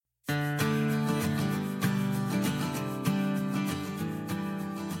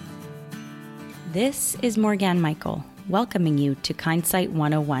This is Morgan Michael, welcoming you to Kindsight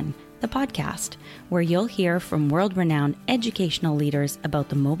 101, the podcast, where you'll hear from world-renowned educational leaders about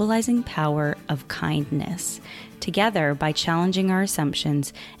the mobilizing power of kindness. Together, by challenging our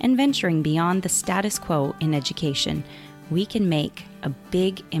assumptions and venturing beyond the status quo in education, we can make a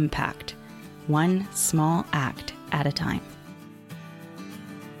big impact, one small act at a time.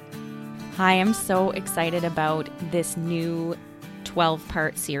 Hi, I'm so excited about this new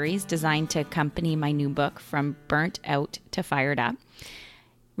 12-part series designed to accompany my new book, From Burnt Out to Fired Up.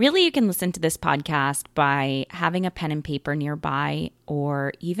 Really, you can listen to this podcast by having a pen and paper nearby,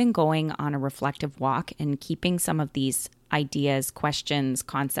 or even going on a reflective walk and keeping some of these ideas, questions,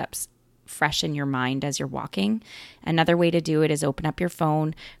 concepts fresh in your mind as you're walking. Another way to do it is open up your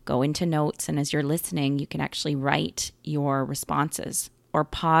phone, go into notes, and as you're listening, you can actually write your responses or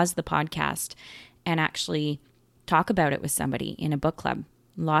pause the podcast and actually talk about it with somebody in a book club.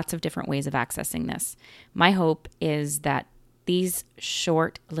 Lots of different ways of accessing this. My hope is that these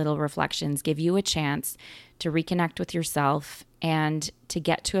short little reflections give you a chance to reconnect with yourself and to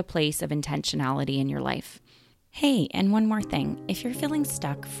get to a place of intentionality in your life. Hey, and one more thing. If you're feeling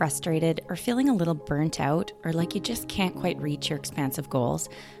stuck, frustrated, or feeling a little burnt out, or like you just can't quite reach your expansive goals,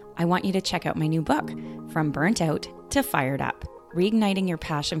 I want you to check out my new book, From Burnt Out to Fired Up, Reigniting Your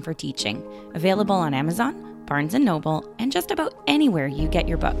Passion for Teaching, available on Amazon, Barnes & Noble, and just about anywhere you get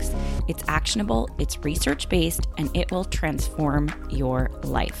your books. It's actionable, it's research-based, and it will transform your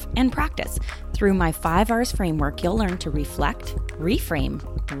life and practice. Through my 5 R's framework, you'll learn to reflect, reframe,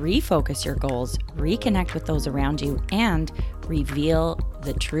 refocus your goals, reconnect with those around you, and reveal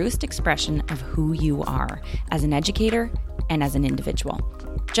the truest expression of who you are as an educator and as an individual.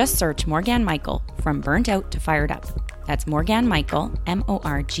 Just search Morgan Michael, From Burnt Out to Fired Up. That's Morgan Michael,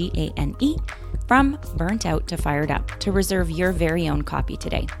 M-O-R-G-A-N-E, From Burnt Out to Fired Up, to reserve your very own copy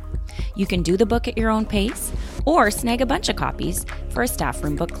today. You can do the book at your own pace or snag a bunch of copies for a staff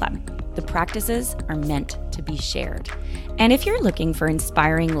room book club. The practices are meant to be shared. And if you're looking for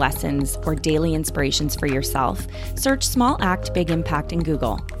inspiring lessons or daily inspirations for yourself, search Small Act, Big Impact in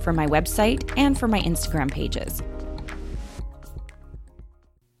Google for my website and for my Instagram pages.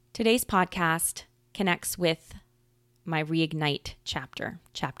 Today's podcast connects with my Reignite chapter,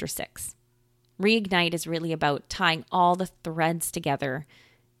 chapter 6. Reignite is really about tying all the threads together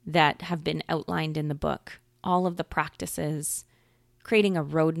that have been outlined in the book, all of the practices, creating a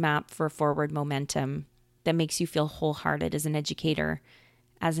roadmap for forward momentum that makes you feel wholehearted as an educator,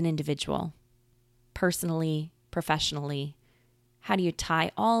 as an individual, personally, professionally. How do you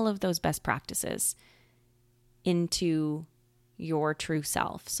tie all of those best practices into your true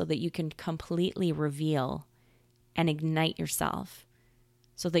self so that you can completely reveal and ignite yourself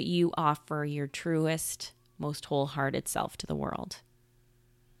so that you offer your truest, most wholehearted self to the world?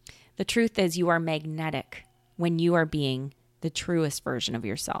 The truth is, you are magnetic when you are being the truest version of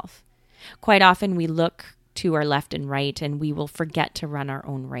yourself. Quite often we look to our left and right and we will forget to run our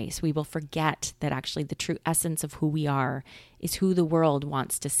own race. We will forget that actually the true essence of who we are is who the world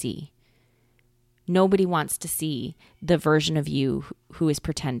wants to see. Nobody wants to see the version of you who is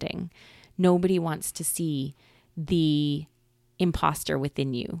pretending. Nobody wants to see the imposter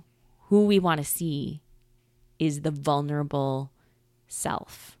within you. Who we want to see is the vulnerable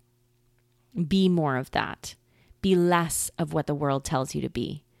self. Be more of that. Be less of what the world tells you to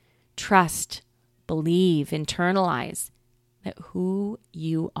be. Trust, believe, internalize that who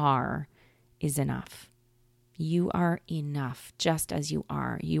you are is enough. You are enough just as you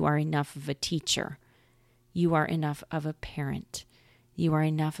are. You are enough of a teacher. You are enough of a parent. You are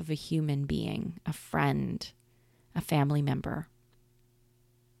enough of a human being, a friend, a family member.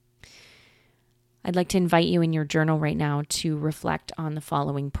 I'd like to invite you in your journal right now to reflect on the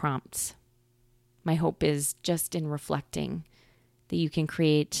following prompts. My hope is just in reflecting that you can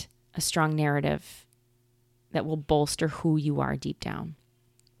create a strong narrative that will bolster who you are deep down.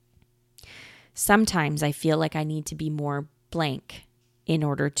 Sometimes I feel like I need to be more blank in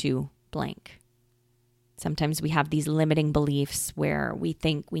order to blank. Sometimes we have these limiting beliefs where we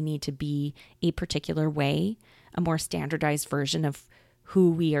think we need to be a particular way, a more standardized version of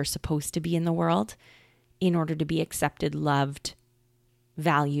who we are supposed to be in the world in order to be accepted, loved,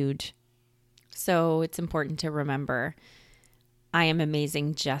 valued. So it's important to remember, I am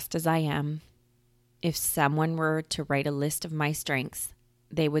amazing just as I am. If someone were to write a list of my strengths,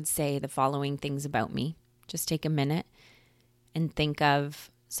 they would say the following things about me. Just take a minute and think of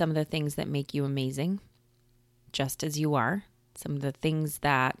some of the things that make you amazing, just as you are. Some of the things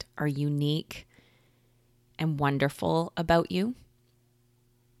that are unique and wonderful about you.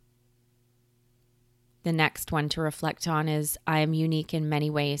 The next one to reflect on is, I am unique in many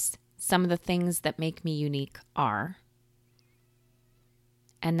ways. some of the things that make me unique are.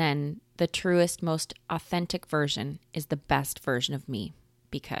 And then the truest, most authentic version is the best version of me,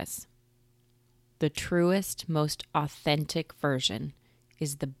 because the truest, most authentic version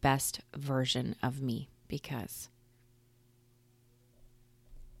is the best version of me, because.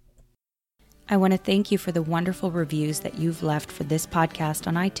 I want to thank you for the wonderful reviews that you've left for this podcast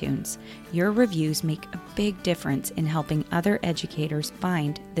on iTunes. Your reviews make a big difference in helping other educators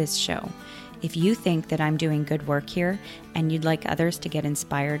find this show. If you think that I'm doing good work here and you'd like others to get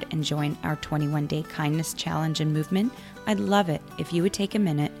inspired and join our 21-day kindness challenge and movement, I'd love it if you would take a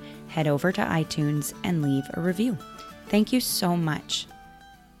minute, head over to iTunes and leave a review. Thank you so much.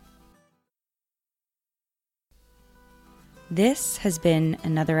 This has been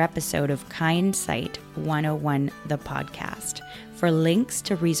another episode of Kindsight 101, the podcast. For links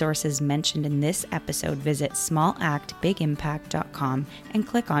to resources mentioned in this episode, visit smallactbigimpact.com and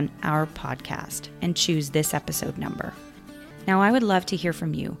click on our podcast and choose this episode number. Now, I would love to hear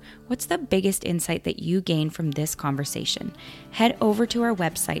from you. What's the biggest insight that you gained from this conversation? Head over to our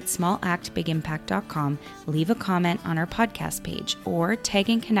website, smallactbigimpact.com, leave a comment on our podcast page, or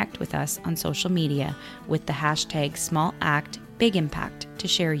tag and connect with us on social media with the hashtag SmallActBigImpact to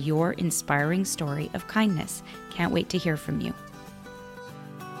share your inspiring story of kindness. Can't wait to hear from you.